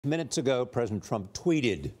Minutes ago, President Trump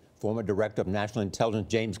tweeted. Former Director of National Intelligence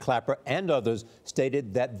James Clapper and others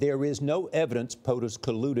stated that there is no evidence POTUS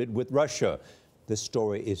colluded with Russia. This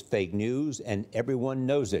story is fake news and everyone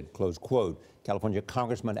knows it, close quote. California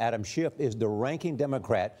Congressman Adam Schiff is the ranking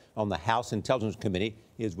Democrat on the House Intelligence Committee.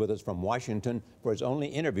 He is with us from Washington for his only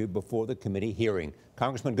interview before the committee hearing.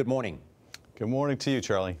 Congressman, good morning. Good morning to you,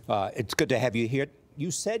 Charlie. It's good to have you here. You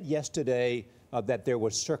said yesterday that there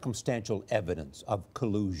was circumstantial evidence of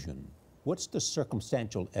collusion. What's the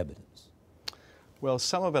circumstantial evidence? Well,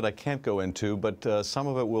 some of it I can't go into, but some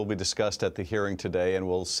of it will be discussed at the hearing today, and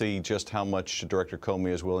we'll see just how much Director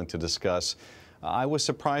Comey is willing to discuss. I was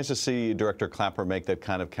surprised to see Director Clapper make that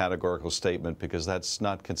kind of categorical statement because that's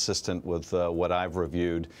not consistent with what I've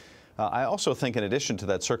reviewed. I also think in addition to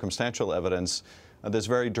that circumstantial evidence, there's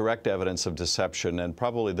very direct evidence of deception, and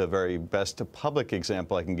probably the very best public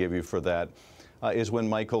example I can give you for that is when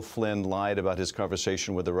Michael Flynn lied about his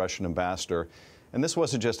conversation with the Russian ambassador. And this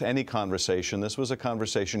wasn't just any conversation. This was a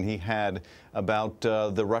conversation he had about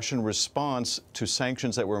the Russian response to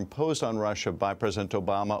sanctions that were imposed on Russia by President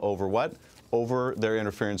Obama over what? Over their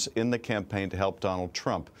interference in the campaign to help Donald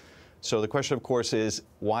Trump. So the question, of course, is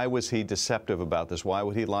why was he deceptive about this? Why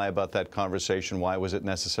would he lie about that conversation? Why was it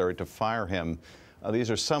necessary to fire him?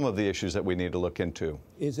 These are some of the issues that we need to look into.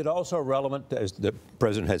 Is it also relevant, as the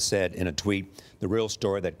president has said in a tweet, the real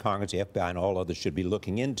story that Congress, the FBI, and all others should be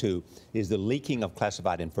looking into is the leaking of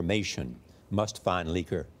classified information? Must find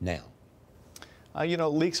leaker now. You know,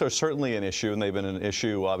 leaks are certainly an issue, and they've been an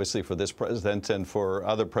issue, obviously, for this president and for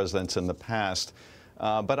other presidents in the past.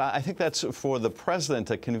 But I think that's, for the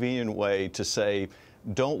president, a convenient way to say,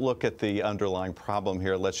 don't look at the underlying problem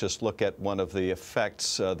here. Let's just look at one of the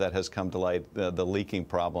effects that has come to light, the leaking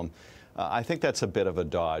problem. I think that's a bit of a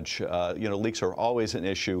dodge. You know, leaks are always an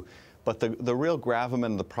issue. But the real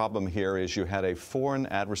gravamen of the problem here is you had a foreign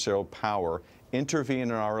adversarial power intervene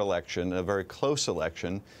in our election, a very close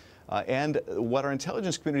election. And what our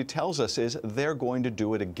intelligence community tells us is they're going to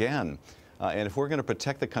do it again. And if we're going to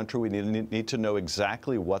protect the country, we need to know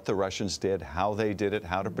exactly what the Russians did, how they did it,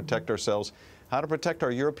 how to protect ourselves, how to protect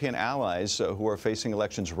our European allies who are facing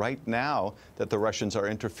elections right now that the Russians are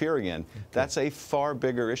interfering in. Okay. That's a far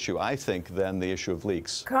bigger issue, I think, than the issue of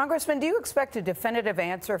leaks. Congressman, do you expect a definitive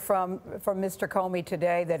answer from Mr. Comey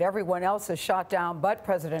today that everyone else is shot down but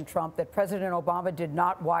President Trump, that President Obama did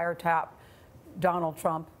not wiretap Donald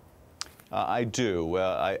Trump? I do.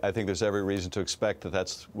 I think there's every reason to expect that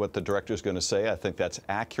that's what the director is going to say. I think that's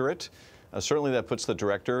accurate. Certainly that puts the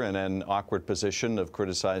director in an awkward position of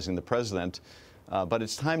criticizing the president. But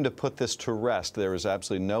it's time to put this to rest. There is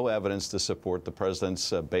absolutely no evidence to support the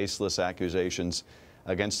president's baseless accusations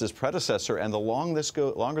against his predecessor. And the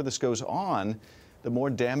longer this goes on, the more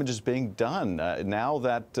damage is being done. Now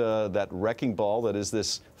that that wrecking ball that is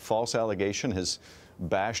this false allegation has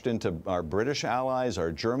bashed into our British allies,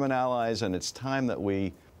 our German allies, and it's time that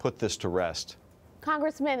we put this to rest.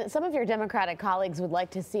 Congressman, some of your Democratic colleagues would like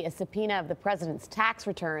to see a subpoena of the president's tax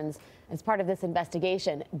returns as part of this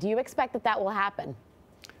investigation. Do you expect that that will happen?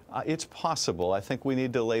 It's possible. I think we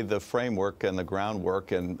need to lay the framework and the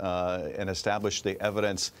groundwork and establish the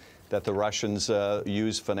evidence that the Russians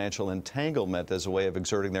use financial entanglement as a way of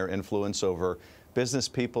exerting their influence over business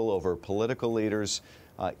people, over political leaders.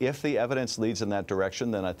 If the evidence leads in that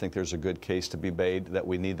direction, then I think there's a good case to be made that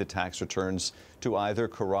we need the tax returns to either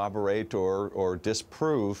corroborate or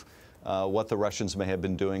disprove what the Russians may have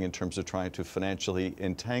been doing in terms of trying to financially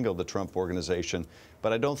entangle the Trump organization.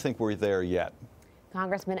 But I don't think we're there yet.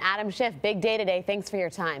 Congressman Adam Schiff, big day today. Thanks for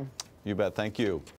your time. You bet. Thank you.